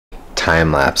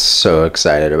time lapse. So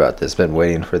excited about this. Been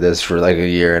waiting for this for like a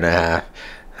year and a half.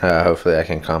 Hopefully I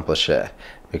can accomplish it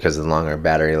because of the longer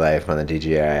battery life on the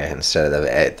DJI instead of the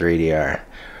 3DR.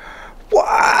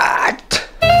 What?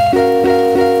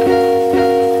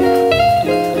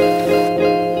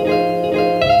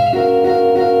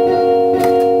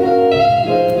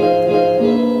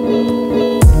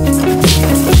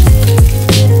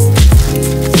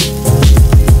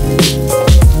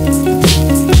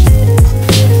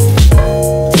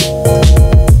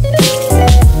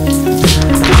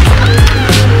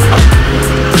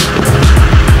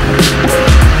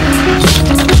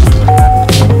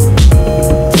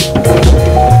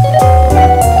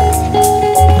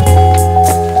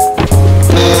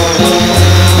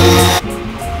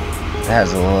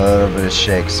 Has a little bit of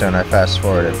shake, so when I fast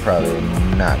forward it's probably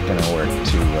not gonna work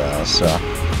too well, so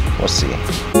we'll see.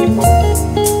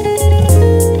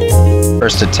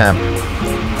 First attempt,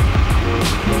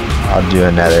 I'll do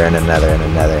another and another and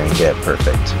another and get it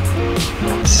perfect.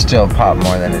 Still pop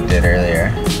more than it did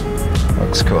earlier.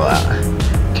 Looks cool out.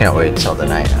 Can't wait till the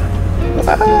night.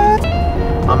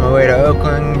 On my way to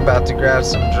Oakland, about to grab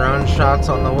some drone shots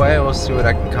on the way. We'll see what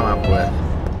I can come up with.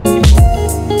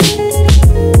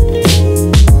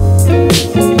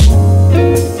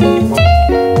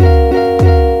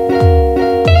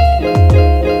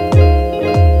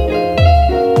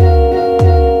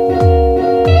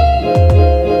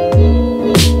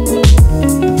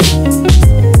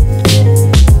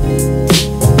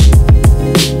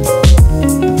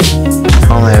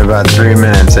 Only about 3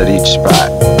 minutes at each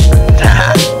spot.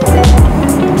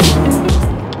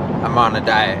 I'm on a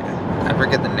diet. I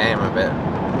forget the name of it.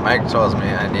 Mike tells me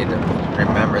I need to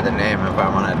remember the name if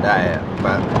I'm on a diet,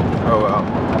 but oh well.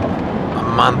 A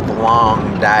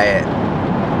month-long diet.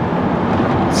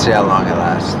 See how long it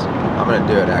lasts. I'm gonna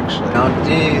do it actually. Now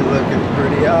D looking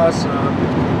pretty awesome.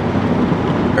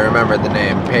 I remember the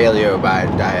name Paleo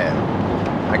Diet.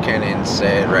 I can't even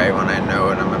say it right when I know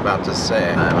what I'm about to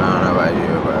say. I don't know about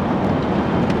you, but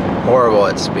horrible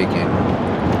at speaking.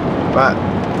 But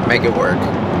make it work.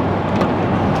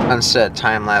 Sunset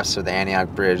time lapse of the Antioch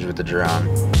Bridge with the drone.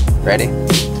 Ready?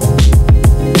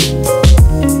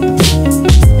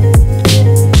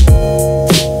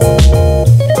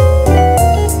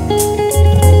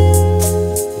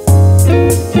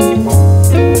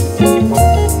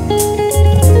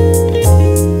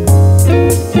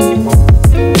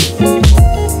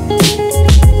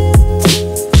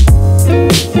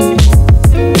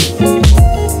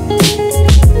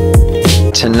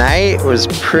 Tonight was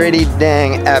pretty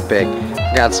dang epic.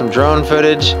 Got some drone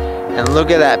footage, and look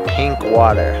at that pink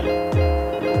water.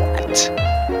 What?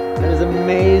 That is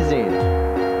amazing.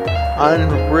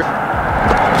 Unreal.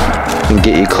 And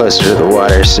get you closer to the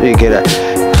water so you get a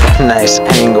nice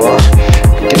angle.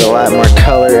 Get a lot more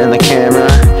color in the camera.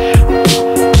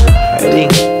 Ready?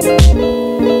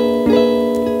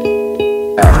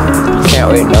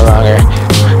 Can't wait no longer.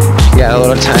 Got a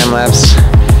little time lapse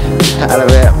out of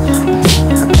it.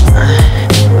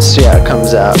 Let's see how it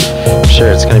comes out. I'm sure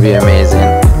it's gonna be amazing.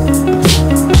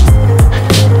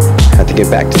 Have to get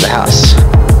back to the house.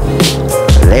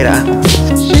 Later.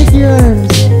 Shake your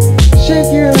arms.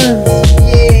 Shake your arms.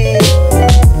 Yeah.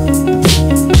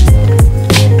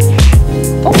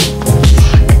 Oh.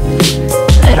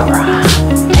 Little Rob,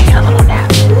 taking a little nap.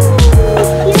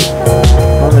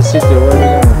 Mamacita, where are we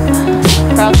going?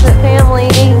 CrossFit family,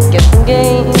 get some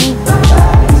gains.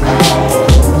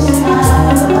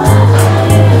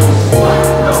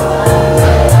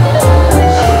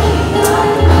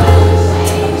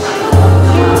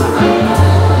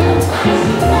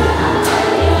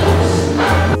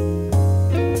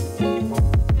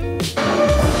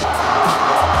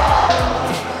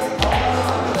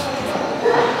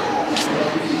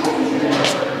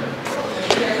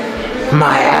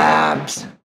 My abs.